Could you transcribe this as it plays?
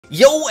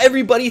Yo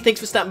everybody,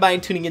 thanks for stopping by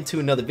and tuning into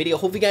another video.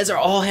 Hope you guys are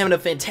all having a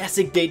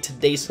fantastic day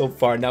today so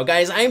far. Now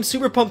guys, I am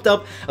super pumped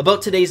up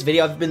about today's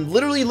video. I've been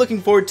literally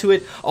looking forward to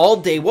it all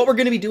day. What we're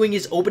going to be doing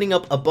is opening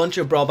up a bunch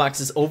of Brawl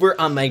Boxes over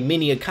on my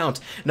mini account.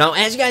 Now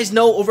as you guys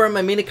know, over on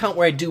my main account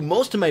where I do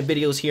most of my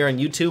videos here on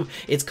YouTube,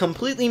 it's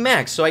completely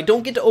maxed. So I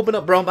don't get to open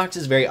up Brawl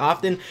Boxes very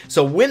often.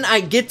 So when I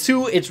get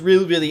to, it's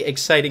really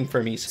exciting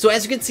for me. So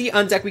as you can see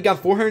on deck, we got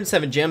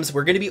 407 gems.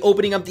 We're going to be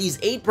opening up these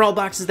 8 Brawl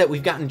Boxes that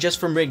we've gotten just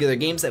from regular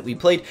games that we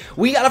played.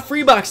 We got a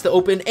free box to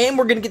open, and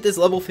we're gonna get this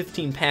level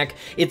 15 pack.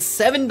 It's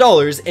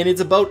 $7, and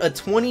it's about a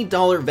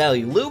 $20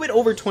 value, a little bit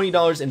over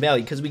 $20 in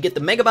value, because we get the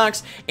Mega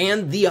Box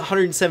and the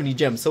 170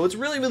 gems, so it's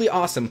really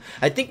awesome.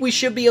 I think we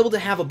should be able to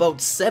have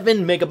about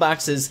 7 Mega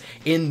Boxes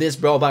in this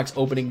Brawl Box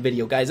opening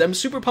video, guys. I'm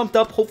super pumped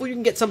up. Hopefully you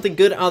can get something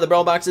good out of the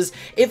Brawl Boxes.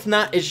 If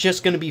not, it's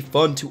just gonna be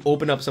fun to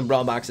open up some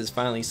Brawl Boxes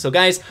finally. So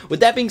guys, with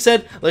that being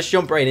said, let's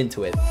jump right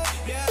into it.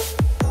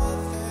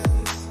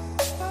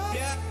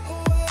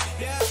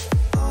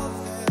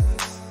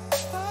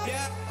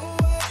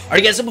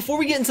 Alright guys, so before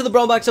we get into the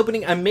Brawl Box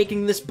opening, I'm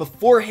making this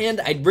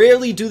beforehand. I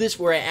rarely do this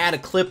where I add a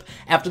clip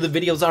after the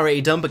video's already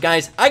done, but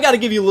guys, I gotta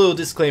give you a little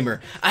disclaimer.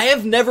 I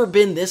have never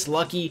been this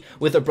lucky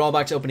with a Brawl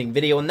Box opening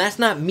video, and that's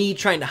not me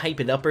trying to hype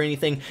it up or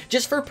anything.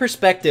 Just for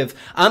perspective,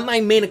 on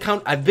my main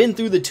account, I've been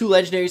through the 2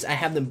 legendaries. I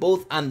have them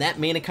both on that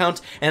main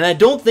account, and I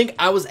don't think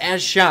I was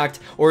as shocked,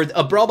 or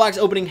a Brawl Box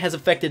opening has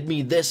affected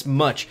me this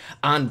much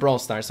on Brawl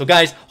Stars. So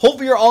guys,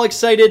 hopefully you're all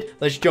excited.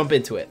 Let's jump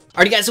into it.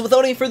 Alright guys, so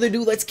without any further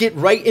ado, let's get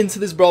right into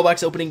this Brawl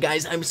Box opening.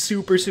 Guys, I'm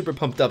super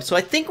pumped up. So I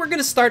think we're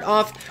gonna start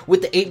off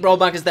with the 8 Brawl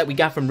Boxes that we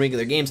got from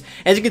regular games.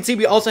 As you can see,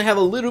 we also have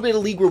a little bit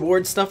of League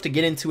Reward stuff to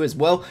get into as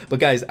well.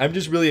 But guys, I'm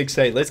just really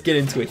excited. Let's get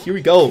into it. Here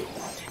we go.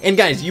 And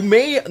guys, you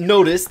may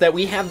notice that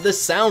we have the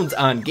sounds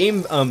on,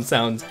 game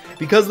sounds,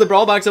 because the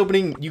Brawl Box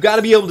opening, you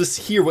gotta be able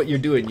to hear what you're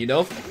doing, you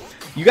know?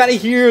 You gotta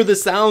hear the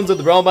sounds of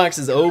the Brawl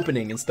Boxes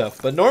opening and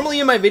stuff. But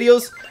normally in my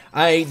videos,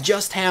 I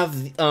just have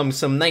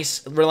some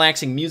nice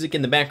relaxing music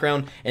in the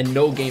background and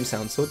no game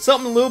sounds. So it's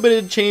something a little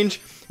bit of change.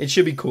 It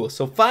should be cool.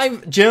 So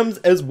 5 gems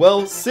as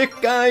well.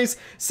 Sick, guys.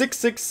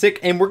 Sick.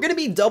 And we're going to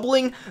be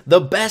doubling the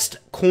best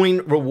coin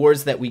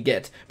rewards that we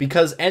get.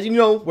 Because as you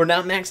know, we're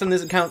not maxed on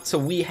this account, so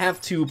we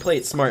have to play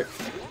it smart.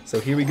 So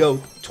here we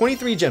go.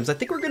 23 gems. I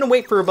think we're going to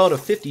wait for about a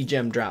 50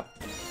 gem drop.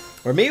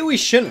 Or maybe we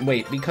shouldn't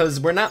wait, because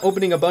we're not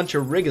opening a bunch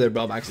of regular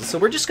Brawl Boxes. So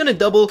we're just going to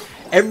double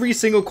every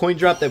single coin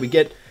drop that we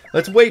get.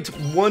 Let's wait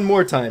one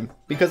more time,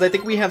 because I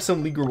think we have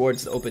some League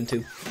Rewards to open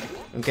too.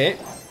 Okay,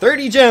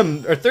 30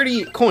 gem, or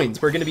 30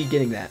 coins, we're going to be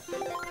getting that.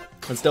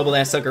 Let's double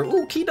that sucker.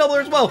 Ooh, key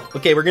doubler as well.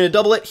 Okay, we're going to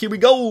double it. Here we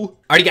go.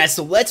 Alrighty guys,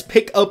 so let's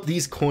pick up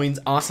these coins.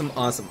 Awesome.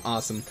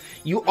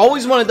 You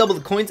always want to double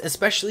the coins,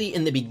 especially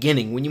in the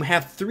beginning, when you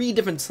have 3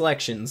 different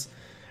selections.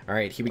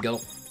 Alright, here we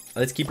go.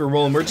 Let's keep her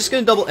rolling. We're just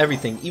going to double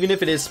everything, even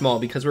if it is small,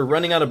 because we're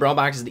running out of Brawl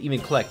Boxes to even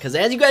collect. Because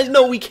as you guys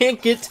know, we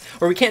can't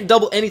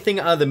double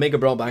anything out of the Mega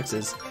Brawl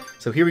Boxes.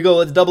 So here we go,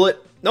 let's double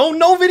it.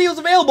 No videos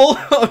available!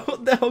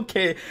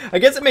 Okay, I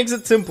guess it makes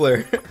it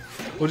simpler.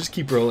 We'll just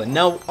keep rolling.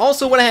 Now,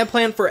 also what I have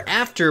planned for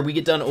after we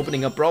get done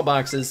opening up Brawl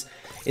Boxes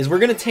is we're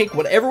going to take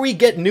whatever we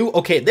get new.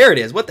 Okay, there it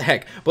is. What the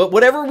heck? But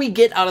whatever we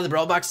get out of the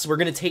Brawl Boxes, we're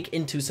going to take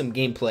into some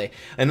gameplay.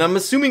 And I'm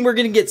assuming we're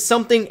going to get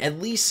something, at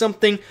least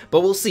something,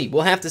 but we'll see.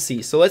 We'll have to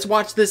see. So let's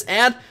watch this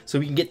ad so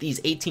we can get these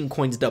 18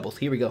 coins doubled.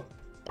 Here we go.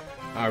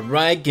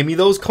 Alright, give me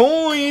those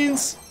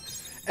coins!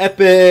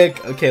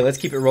 Epic! Okay, let's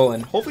keep it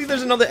rolling. Hopefully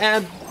there's another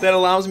ad that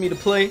allows me to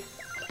play,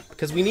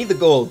 because we need the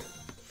gold.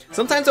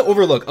 Sometimes I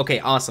overlook. Okay,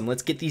 awesome.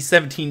 Let's get these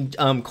 17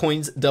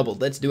 coins doubled.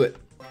 Let's do it.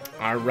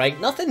 Alright,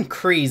 nothing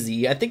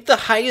crazy. I think the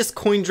highest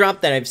coin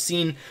drop that I've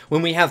seen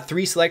when we have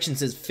 3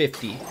 selections is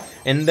 50.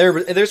 And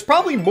there's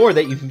probably more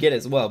that you can get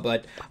as well.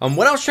 But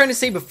what I was trying to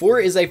say before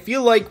is I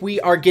feel like we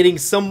are getting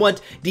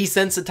somewhat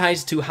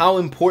desensitized to how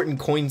important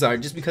coins are.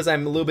 Just because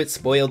I'm a little bit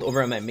spoiled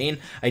over on my main.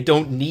 I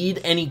don't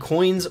need any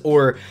coins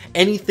or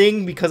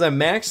anything because I'm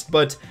maxed.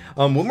 But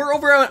when we're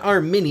over on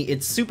our mini,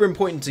 it's super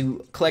important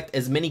to collect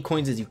as many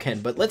coins as you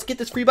can. But let's get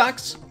this free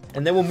box,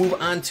 and then we'll move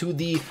on to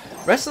the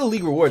rest of the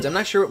League Rewards. I'm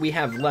not sure what we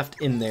have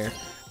left in there,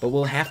 but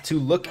we'll have to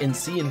look and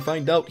see and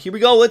find out. Here we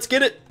go, let's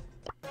get it.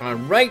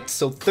 Alright,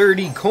 so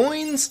 30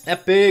 coins.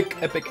 Epic.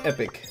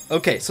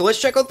 Okay, so let's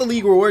check out the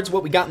League Rewards,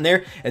 what we got in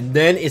there, and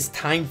then it's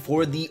time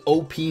for the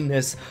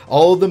OP-ness.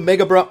 All the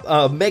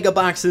Mega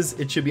Boxes.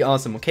 It should be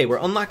awesome. Okay, we're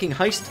unlocking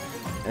Heist.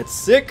 That's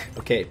sick.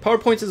 Okay, Power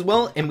Points as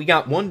well, and we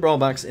got 1 Brawl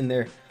Box in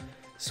there.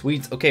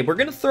 Sweet. Okay, we're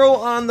gonna throw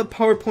on the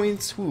Power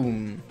Points.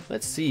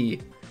 Let's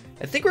see.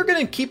 I think we're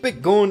gonna keep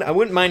it going. I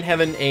wouldn't mind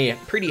having a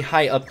pretty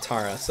high up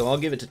Tara, so I'll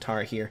give it to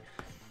Tara here.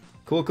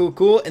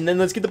 Cool. And then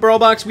let's get the Brawl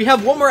Box. We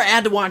have one more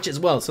ad to watch as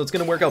well, so it's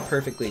gonna work out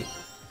perfectly.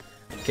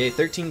 Okay,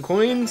 13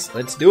 coins.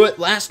 Let's do it.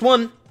 Last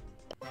one.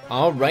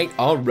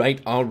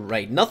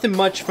 Alright. Nothing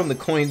much from the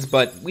coins,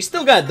 but we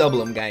still gotta double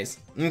them, guys.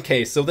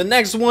 Okay, so the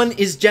next one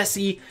is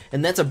Jesse,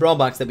 and that's a Brawl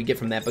Box that we get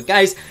from that. But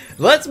guys,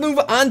 let's move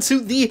on to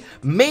the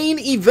main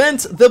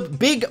event, the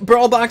big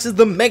Brawl Boxes,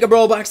 the Mega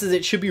Brawl Boxes.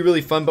 It should be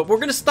really fun, but we're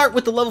gonna start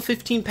with the level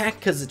 15 pack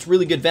because it's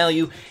really good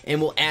value, and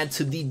we'll add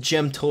to the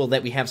gem total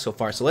that we have so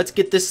far. So let's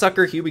get this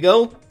sucker. Here we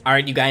go.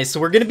 Alright, you guys, so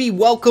we're gonna be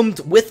welcomed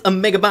with a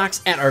Mega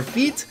Box at our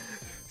feet.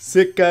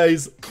 Sick,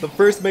 guys. The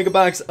first Mega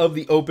Box of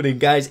the opening,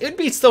 guys. It would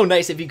be so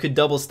nice if you could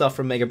double stuff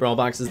from Mega Brawl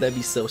Boxes. That'd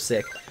be so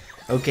sick.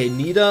 Okay,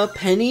 Nita,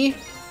 Penny,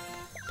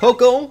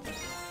 Poco,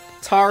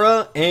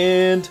 Tara,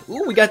 and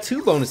ooh, we got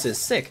 2 bonuses.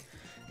 Sick.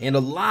 And a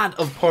lot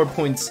of power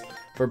points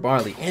for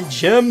Barley. And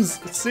gems.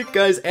 Sick,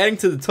 guys. Adding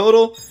to the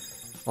total.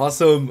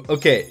 Awesome.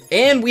 Okay,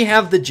 and we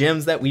have the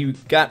gems that we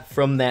got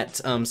from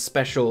that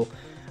special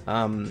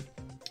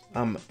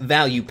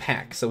value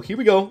pack. So here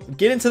we go.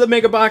 Get into the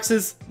Mega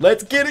Boxes.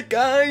 Let's get it,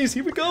 guys.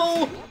 Here we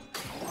go.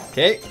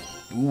 Okay.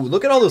 Ooh,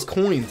 look at all those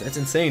coins. That's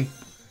insane.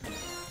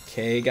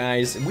 Okay,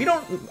 guys.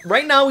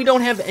 Right now we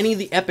don't have any of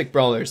the epic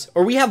brawlers.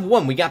 Or we have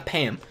one. We got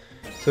Pam.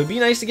 So it'd be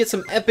nice to get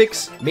some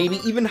epics. Maybe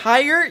even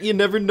higher. You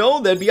never know.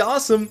 That'd be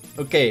awesome.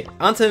 Okay,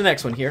 on to the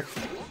next one here.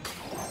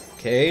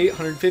 Okay,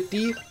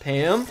 150.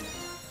 Pam.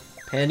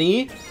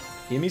 Penny.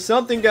 Give me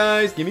something,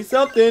 guys. Give me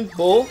something.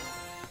 Bull.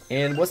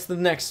 And what's the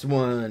next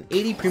one?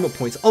 80 Primo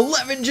points.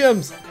 11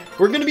 gems!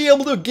 We're going to be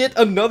able to get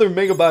another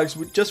Mega Box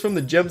just from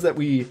the gems that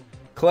we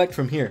collect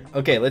from here.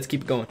 Okay, let's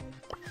keep going.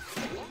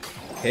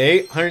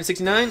 Okay,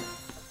 169.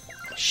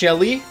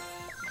 Shelly.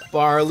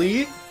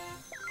 Barley.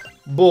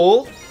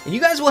 Bull. And you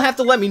guys will have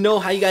to let me know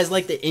how you guys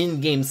like the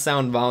in-game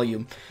sound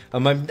volume.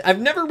 I've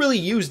never really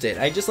used it.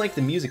 I just like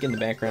the music in the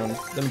background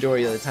the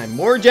majority of the time.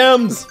 More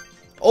gems!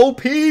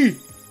 OP!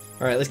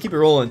 Alright, let's keep it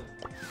rolling.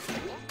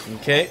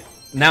 Okay.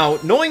 Now,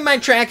 knowing my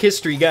track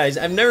history, guys,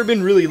 I've never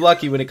been really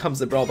lucky when it comes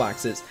to Brawl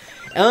Boxes.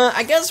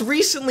 I guess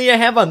recently I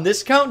have on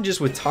this count just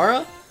with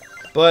Tara,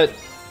 but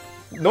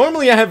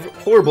normally I have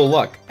horrible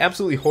luck.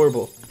 Absolutely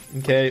horrible.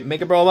 Okay,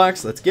 Mega Brawl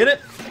Box, let's get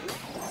it.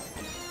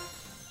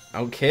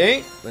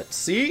 Okay, let's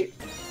see.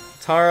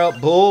 Tara,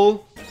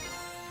 Bull,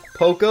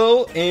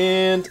 Poco,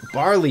 and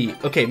Barley.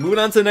 Okay, moving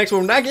on to the next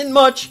one. We're not getting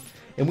much,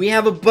 and we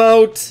have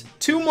about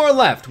 2 more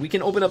left. We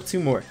can open up 2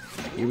 more.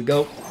 Here we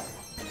go.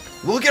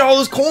 Look at all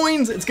those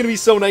coins! It's gonna be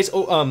so nice.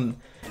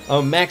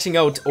 Maxing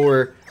out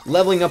or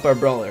leveling up our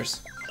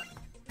brawlers.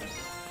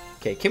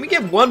 Okay, can we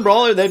get 1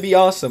 brawler? That'd be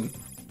awesome.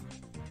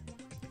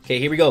 Okay,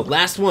 here we go.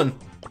 Last one.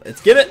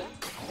 Let's get it.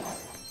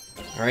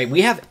 Alright,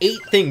 we have 8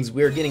 things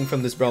we're getting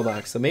from this Brawl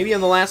Box. So maybe on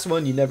the last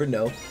one, you never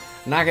know.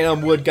 Knocking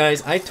on wood,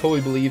 guys. I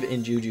totally believe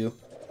in Juju.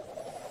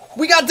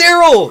 We got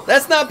Daryl!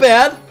 That's not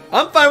bad.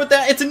 I'm fine with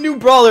that. It's a new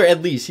brawler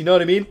at least. You know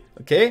what I mean?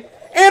 Okay.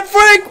 And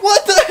Frank!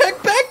 What the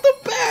heck? Back to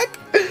back!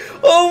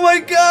 Oh my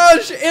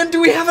gosh! And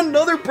do we have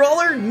another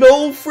brawler?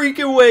 No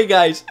freaking way,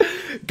 guys.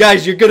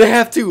 Guys, you're gonna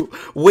have to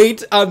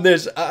wait on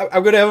this.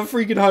 I'm gonna have a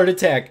freaking heart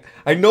attack.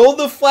 I know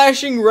the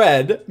flashing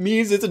red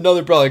means it's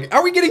another brawler.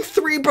 Are we getting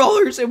 3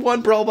 brawlers in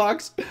 1 Brawl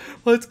Box?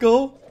 Let's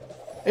go.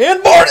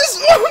 And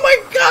Mortis! Oh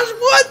my gosh,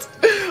 what?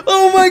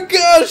 Oh my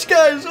gosh,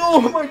 guys.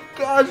 Oh my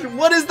gosh.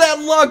 What is that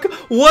luck?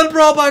 1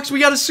 Brawl Box, we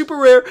got a super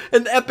rare,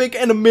 an epic,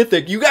 and a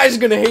mythic. You guys are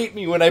gonna hate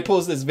me when I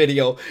post this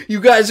video. You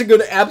guys are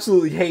gonna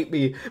absolutely hate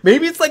me.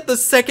 Maybe it's like the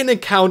second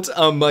account,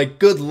 like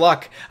good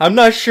luck. I'm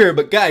not sure,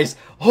 but guys,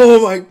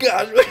 oh my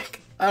gosh.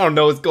 I don't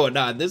know what's going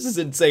on. This is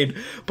insane.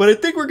 But I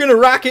think we're gonna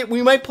rock it.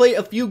 We might play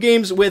a few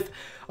games with,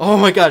 oh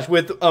my gosh,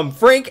 with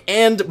Frank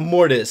and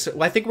Mortis.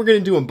 I think we're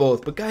gonna do them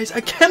both. But guys, I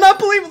cannot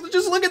believe it.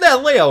 Just look at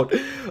that layout.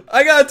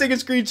 I gotta take a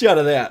screenshot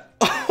of that.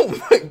 Oh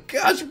my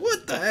gosh,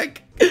 what the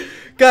heck?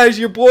 Guys,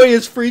 your boy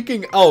is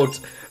freaking out.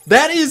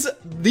 That is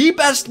the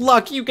best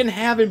luck you can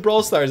have in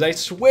Brawl Stars. I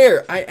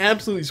swear. I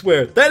absolutely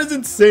swear. That is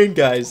insane,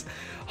 guys.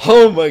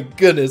 Oh my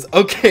goodness.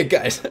 Okay,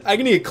 guys, I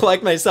need to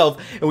collect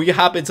myself and we can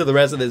hop into the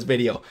rest of this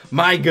video.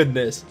 My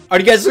goodness.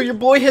 Alright, guys, so your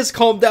boy has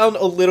calmed down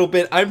a little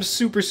bit. I'm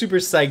super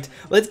psyched.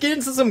 Let's get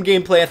into some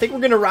gameplay. I think we're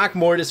gonna rock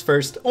Mortis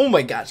first. Oh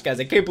my gosh, guys,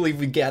 I can't believe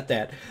we got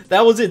that.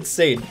 That was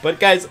insane. But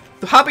guys,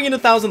 hopping into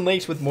 1,000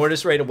 Lakes with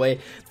Mortis right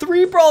away.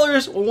 3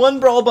 brawlers, 1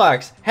 Brawl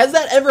Box. Has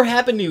that ever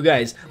happened to you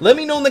guys? Let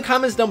me know in the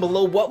comments down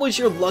below, what was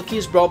your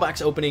luckiest Brawl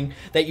Box opening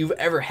that you've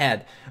ever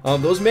had?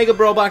 Those Mega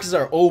Brawl Boxes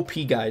are OP,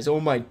 guys.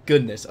 Oh my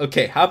goodness.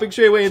 Okay, hopping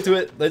straight away into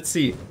it. Let's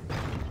see.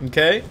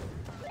 Okay.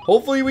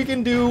 Hopefully we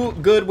can do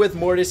good with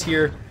Mortis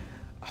here.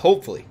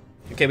 Hopefully.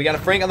 Okay, we got a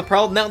Frank on the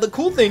prowl. Now, the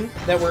cool thing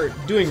that we're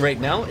doing right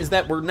now is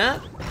that we're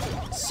not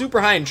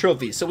super high in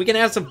trophies, so we can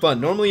have some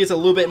fun. Normally, it's a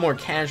little bit more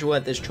casual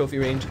at this trophy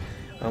range,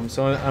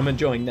 so I'm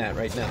enjoying that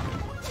right now.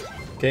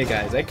 Okay,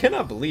 guys, I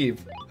cannot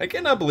believe.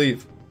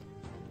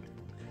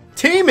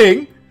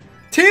 Teaming?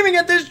 Teaming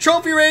at this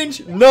trophy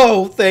range?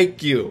 No,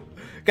 thank you.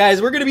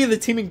 Guys, we're going to be the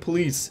teaming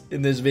police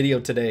in this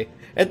video today.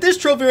 At this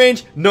trophy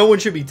range, no one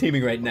should be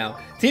teaming right now.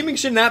 Teaming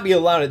should not be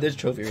allowed at this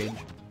trophy range.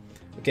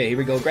 Okay, here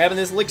we go. Grabbing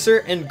this elixir.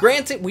 And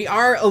granted, we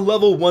are a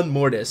level 1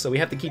 Mortis, so we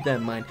have to keep that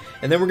in mind.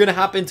 And then we're going to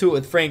hop into it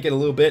with Frank in a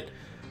little bit.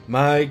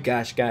 My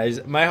gosh,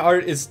 guys. My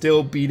heart is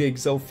still beating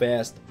so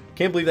fast.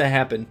 Can't believe that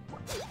happened.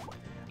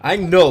 I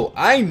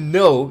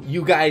know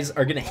you guys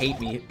are gonna hate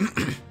me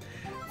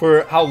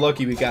for how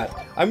lucky we got.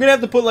 I'm gonna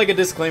have to put like a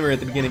disclaimer at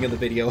the beginning of the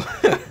video.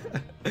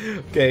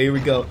 Okay, here we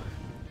go.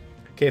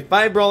 Okay,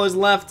 5 brawlers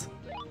left.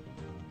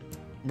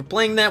 We're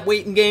playing that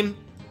waiting game.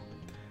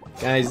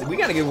 Guys, we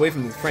gotta get away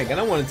from this Frank. I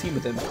don't want to team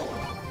with him.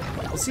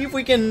 Let's see if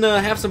we can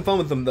have some fun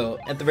with him, though,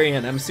 at the very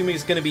end. I'm assuming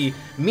it's gonna be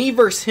me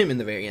versus him in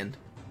the very end.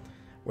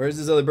 Where's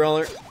this other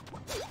brawler?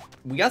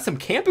 We got some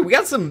camping. We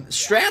got some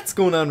strats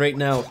going on right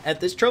now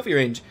at this trophy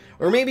range.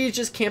 Or maybe it's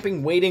just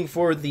camping waiting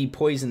for the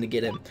poison to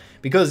get him.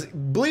 Because,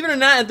 believe it or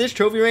not, at this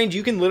trophy range,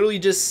 you can literally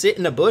just sit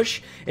in a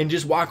bush and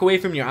just walk away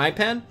from your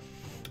iPad.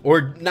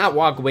 Or not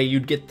walk away,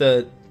 you'd get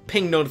the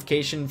ping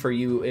notification for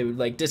you. It would,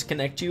 like,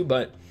 disconnect you,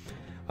 but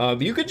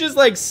you could just,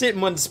 like, sit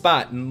in one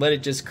spot and let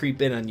it just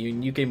creep in on you,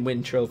 and you can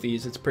win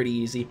trophies. It's pretty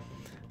easy.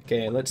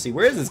 Okay, let's see.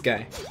 Where is this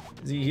guy?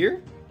 Is he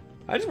here?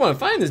 I just want to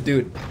find this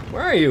dude.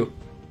 Where are you?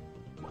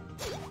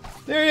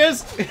 There he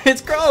is.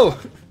 It's Crow.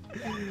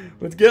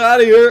 Let's get out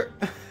of here.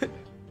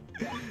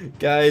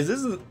 Guys, this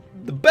is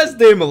the best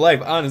day of my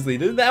life, honestly.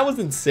 That was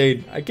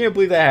insane. I can't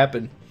believe that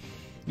happened.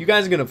 You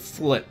guys are going to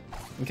flip.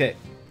 Okay.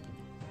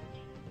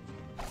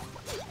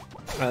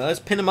 Alright, let's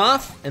pin him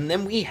off. And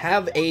then we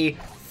have a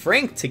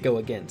Frank to go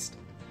against.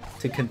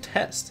 To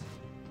contest.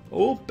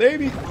 Oh,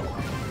 baby.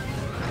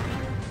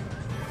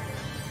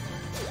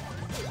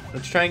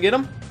 Let's try and get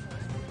him.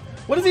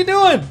 What is he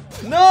doing?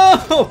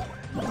 No!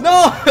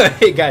 No!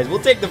 Hey, guys,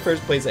 we'll take the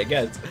first place, I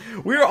guess.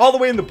 We were all the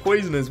way in the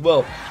poison as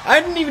well. I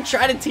didn't even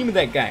try to team with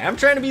that guy. I'm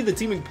trying to be the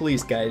teaming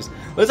police, guys.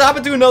 Let's hop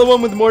into another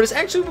one with Mortis.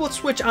 Actually, we'll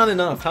switch on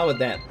and off. How about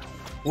that?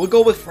 We'll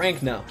go with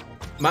Frank now.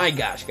 My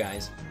gosh,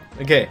 guys.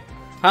 Okay.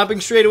 Hopping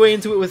straight away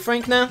into it with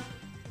Frank now.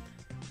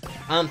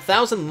 On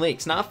 1,000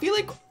 Lakes. Now, I feel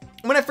like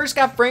when I first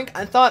got Frank,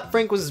 I thought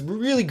Frank was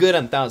really good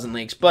on 1,000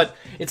 Lakes, but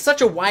it's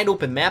such a wide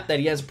open map that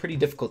he has a pretty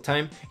difficult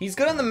time. He's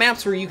good on the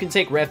maps where you can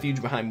take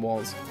refuge behind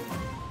walls.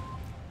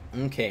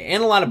 Okay,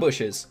 and a lot of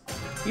bushes.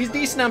 He's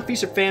decent on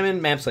Feast or Famine,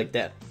 maps like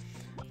that.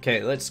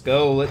 Okay, let's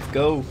go, let's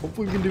go.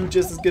 Hopefully we can do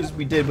just as good as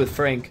we did with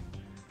Frank.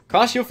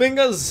 Cross your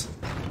fingers!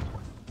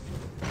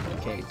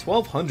 Okay,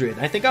 1,200.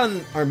 I think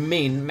on our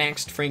main,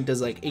 maxed Frank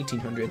does like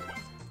 1,800.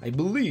 I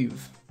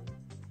believe.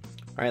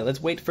 Alright,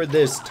 let's wait for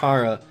this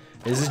Tara.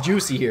 This is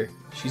juicy here.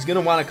 She's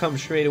gonna want to come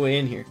straight away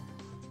in here.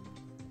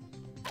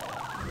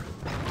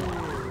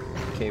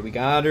 Okay, we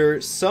got her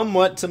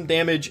somewhat some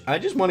damage. I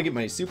just want to get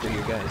my super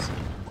here, guys.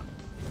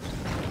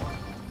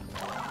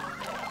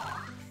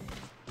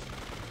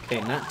 Okay,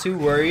 not too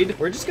worried.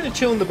 We're just gonna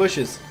chill in the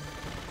bushes.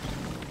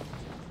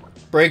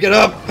 Break it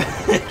up!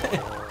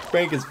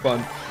 Frank is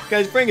fun.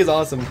 Guys, Frank is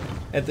awesome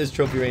at this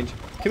trophy range.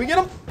 Can we get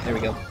him? There we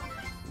go.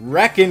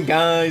 Wrecking,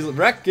 guys.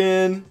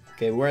 Wrecking.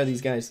 Okay, where are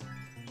these guys?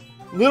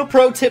 Little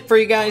pro tip for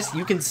you guys.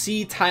 You can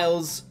see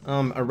tiles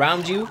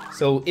around you.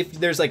 So if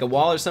there's like a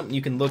wall or something,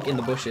 you can look in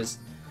the bushes.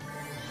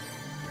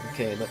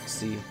 Okay, let's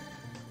see.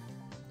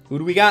 Who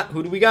do we got?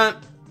 Who do we got?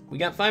 We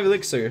got 5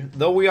 elixir.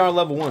 Though we are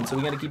level 1, so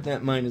we got to keep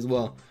that in mind as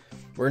well.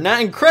 We're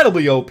not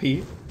incredibly OP.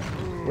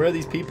 Where are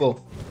these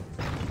people?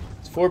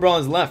 There's 4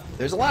 brawlers left.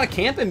 There's a lot of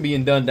camping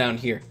being done down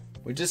here.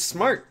 We're just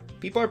smart.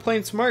 People are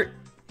playing smart.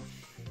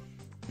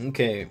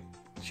 Okay.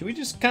 Should we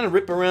just kind of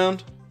rip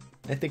around?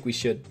 I think we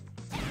should.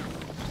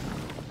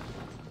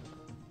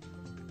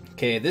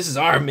 Okay, this is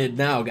our mid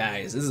now,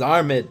 guys. This is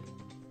our mid.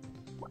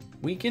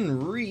 We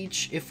can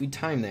reach if we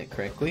time that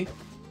correctly.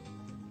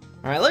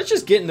 Alright, let's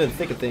just get into the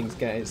thick of things,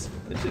 guys.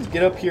 Let's just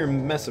get up here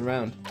and mess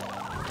around.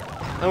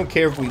 I don't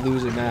care if we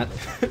lose or not.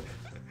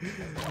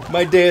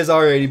 My day has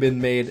already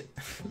been made.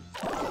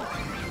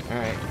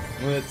 Alright,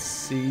 let's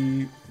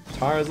see.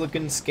 Tara's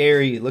looking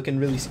scary, looking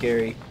really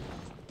scary.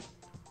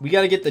 We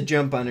gotta get the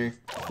jump on her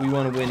if we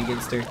want to win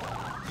against her.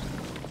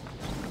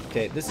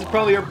 Okay, this is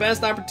probably our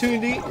best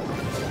opportunity.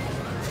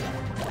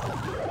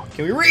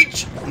 Can we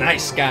reach?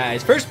 Nice,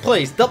 guys. First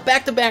place.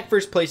 Back-to-back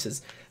first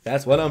places.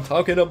 That's what I'm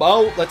talking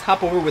about. Let's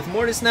hop over with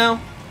Mortis now.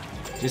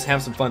 Just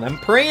have some fun. I'm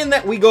praying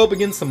that we go up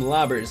against some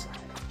lobbers.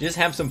 Just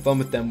have some fun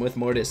with them with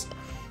Mortis.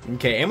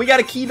 Okay, and we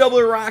got a key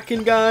doubler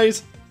rocking,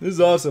 guys. This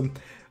is awesome.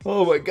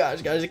 Oh my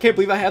gosh, guys. I can't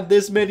believe I have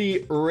this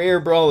many rare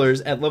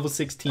brawlers at level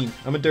 16.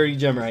 I'm a dirty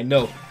gemmer, I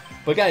know.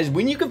 But guys,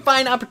 when you can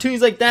find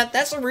opportunities like that,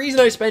 that's the reason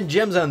I spend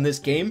gems on this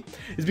game.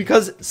 Is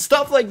because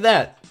stuff like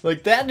that.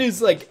 Like, that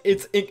is, like,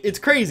 it's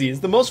crazy.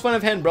 It's the most fun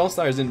I've had in Brawl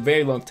Stars in a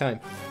very long time.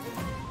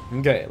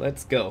 Okay,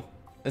 let's go.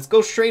 Let's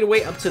go straight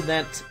away up to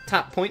that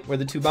top point where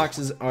the 2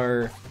 boxes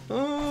are...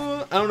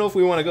 I don't know if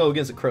we want to go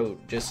against a crow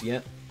just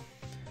yet.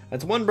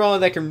 That's one brawler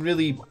that can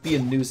really be a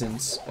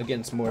nuisance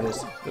against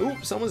Mortis. Ooh,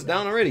 someone's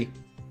down already.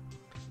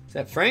 Is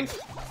that Frank?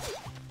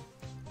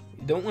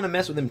 You don't want to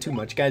mess with him too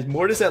much. Guys,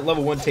 Mortis at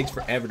level 1 takes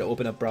forever to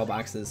open up Brawl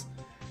boxes.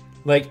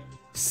 Like,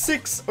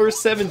 6 or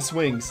 7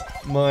 swings.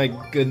 My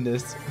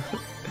goodness.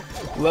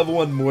 Level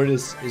 1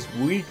 Mortis is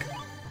weak.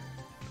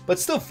 But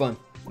still fun.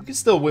 You can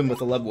still win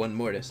with a level 1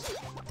 Mortis.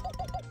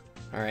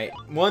 Alright,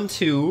 1,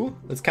 2.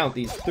 Let's count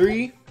these.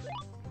 3,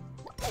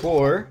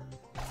 4,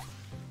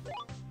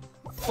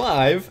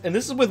 5, and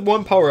this is with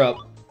 1 power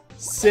up.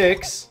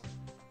 6,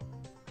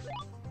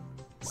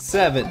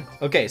 7.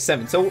 Okay,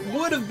 7. So it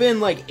would have been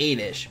like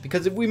 8-ish,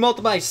 because if we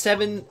multiply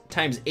 7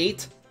 times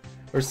 8,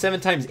 or 7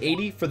 times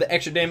 80 for the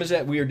extra damage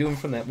that we are doing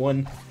from that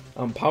 1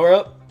 power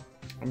up,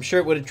 I'm sure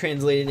it would have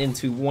translated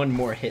into 1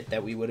 more hit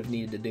that we would have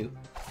needed to do.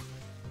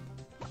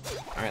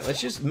 Alright,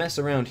 let's just mess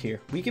around here.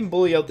 We can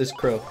bully out this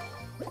crow.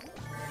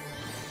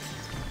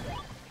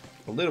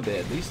 A little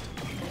bit, at least.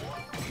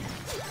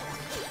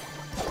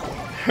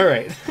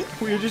 Alright,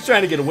 we were just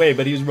trying to get away,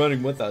 but he was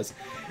running with us.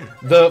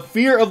 The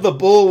fear of the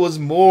bull was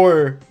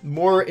more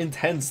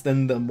intense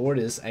than the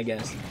mortis, I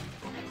guess.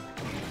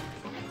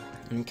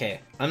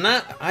 Okay,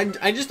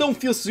 I just don't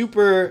feel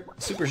super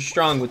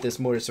strong with this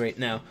mortis right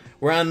now.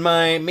 We're on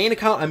my main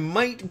account. I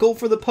might go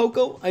for the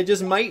Poco. I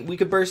just might. We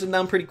could burst him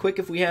down pretty quick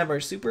if we have our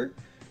super.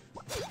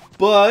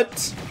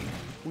 But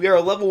we are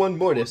a level 1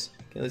 mortis.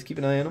 Okay, let's keep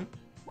an eye on him.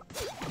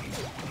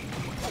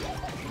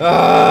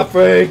 Ah,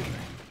 Frank!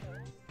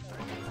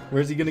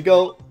 Where's he gonna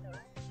go?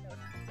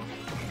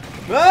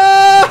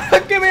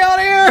 Ah! Get me out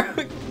of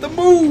here! The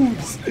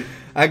moves!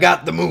 I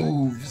got the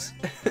moves.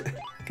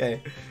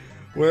 Okay.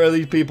 Where are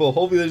these people?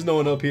 Hopefully there's no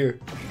one up here.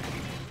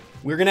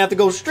 We're gonna have to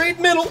go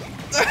straight middle.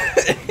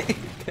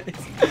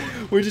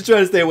 We're just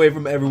trying to stay away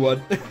from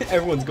everyone.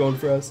 Everyone's going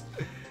for us.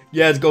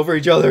 Yes, go for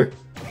each other.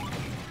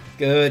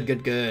 Good,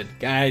 good, good.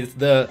 Guys,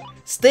 the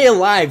stay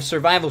alive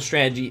survival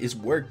strategy is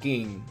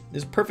working.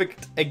 This is a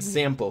perfect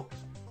example.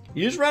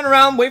 You just run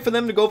around, wait for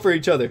them to go for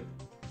each other.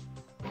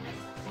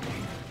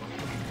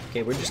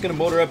 Okay, we're just gonna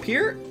motor up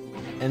here,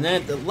 and then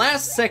at the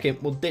last second,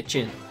 we'll ditch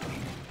in.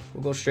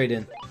 We'll go straight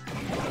in.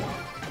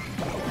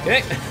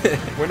 Okay,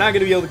 we're not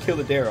gonna be able to kill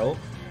the Daryl,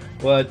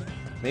 but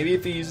maybe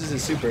if he uses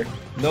his super.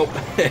 Nope,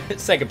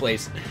 second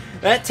place.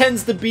 That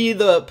tends to be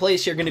the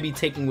place you're gonna be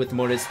taking with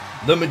Mortis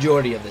the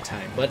majority of the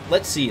time. But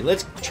let's see,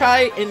 let's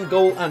try and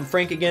go on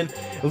Frank again.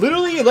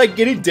 Literally, like,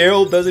 getting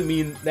Daryl doesn't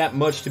mean that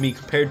much to me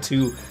compared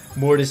to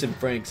Mortis and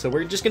Frank. So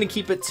we're just gonna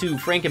keep it to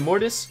Frank and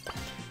Mortis,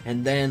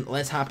 and then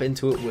let's hop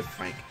into it with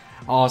Frank.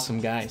 Awesome,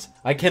 guys.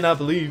 I cannot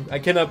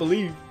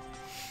believe.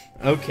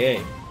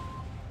 Okay.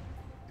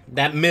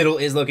 That middle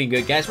is looking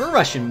good, guys. We're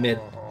rushing mid.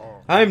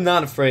 I'm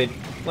not afraid.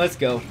 Let's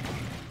go.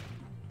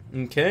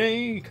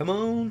 Okay, come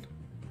on.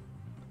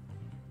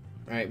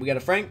 Alright, we got a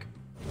Frank.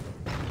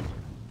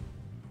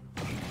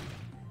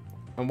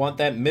 I want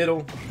that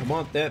middle. I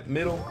want that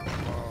middle.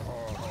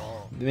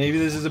 Maybe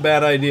this is a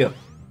bad idea.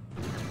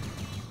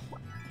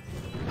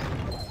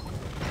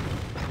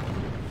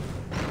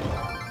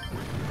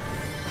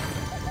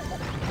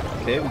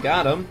 Okay, we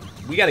got him.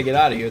 We gotta get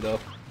out of here, though.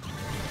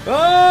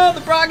 Oh,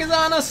 the Brock is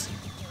on us!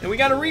 And we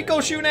got a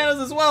Rico shooting at us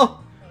as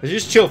well. Let's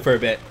just chill for a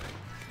bit.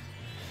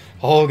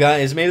 Oh,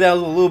 guys, maybe that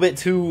was a little bit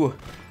too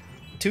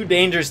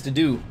dangerous to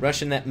do,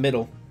 rushing that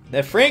middle.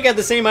 That Frank had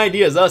the same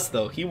idea as us,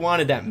 though. He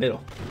wanted that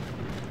middle.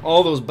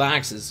 All those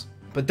boxes.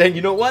 But then,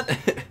 you know what?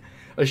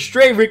 A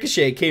stray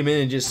Ricochet came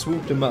in and just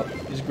swooped him up.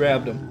 Just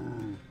grabbed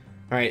him.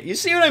 Alright, you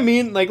see what I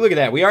mean? Like, look at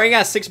that. We already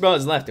got 6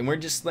 brawlers left, and we're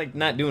just, like,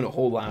 not doing a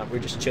whole lot. We're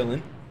just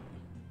chilling.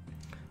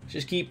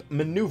 Just keep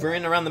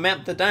maneuvering around the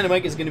map. The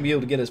Dynamite is going to be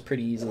able to get us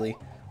pretty easily.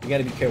 We got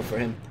to be careful for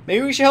him.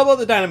 Maybe we should help out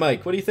the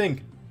Dynamite. What do you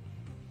think?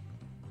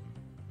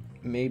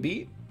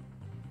 Maybe.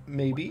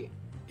 Maybe.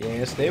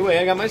 Yeah, stay away.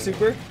 I got my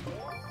super.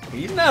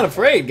 He's not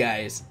afraid,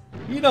 guys.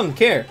 He doesn't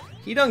care.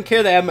 He doesn't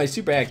care that I have my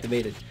super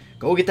activated.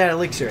 Go get that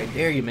elixir. I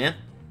dare you, man.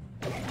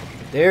 I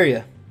dare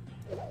you.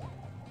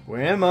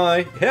 Where am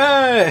I?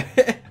 Yeah!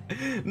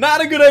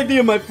 Not a good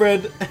idea, my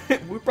friend.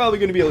 We're probably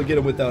going to be able to get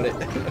him without it.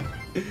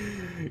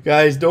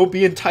 Guys, don't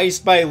be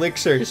enticed by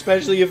elixir,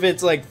 especially if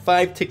it's like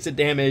 5 ticks of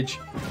damage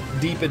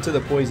deep into the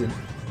poison.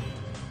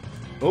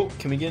 Oh,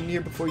 can we get in here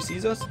before he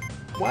sees us?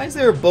 Why is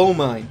there a bow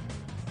mine?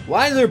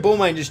 Why is there a bow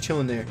mine just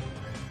chilling there?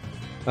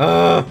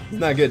 It's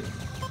not good.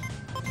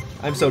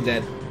 I'm so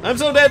dead. I'm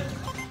so dead.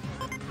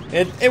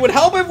 And it would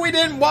help if we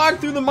didn't walk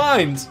through the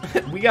mines.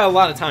 We got a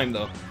lot of time,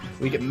 though.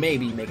 We can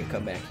maybe make a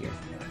comeback here.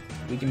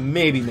 We can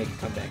maybe make a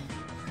comeback.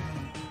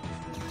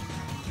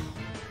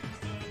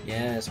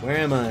 Yes, where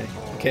am I?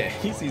 Okay,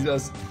 he sees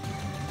us.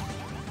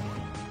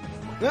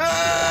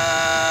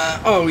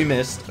 Ah! Oh, we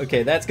missed.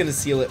 Okay, that's gonna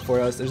seal it for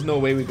us. There's no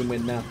way we can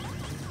win now.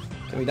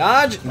 Can we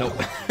dodge? Nope.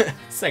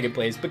 Second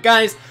place. But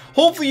guys,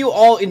 hopefully you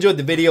all enjoyed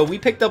the video. We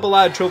picked up a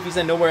lot of trophies.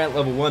 I know we're at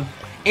level 1.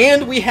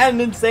 And we had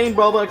an insane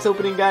Brawl Box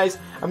opening, guys.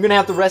 I'm gonna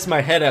have to rest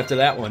my head after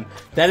that one.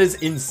 That is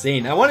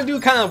insane. I want to do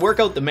kind of work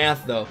out the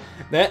math, though.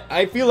 That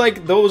I feel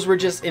like those were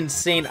just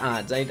insane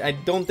odds. I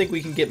don't think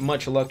we can get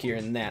much luckier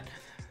than that.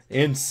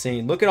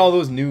 Insane. Look at all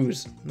those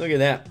news. Look at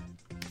that.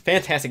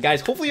 Fantastic,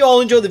 guys. Hopefully you all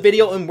enjoyed the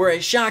video and were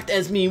as shocked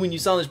as me when you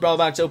saw this Brawl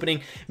Box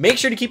opening. Make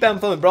sure to keep having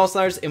fun with Brawl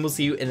Stars, and we'll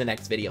see you in the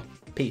next video.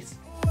 Peace.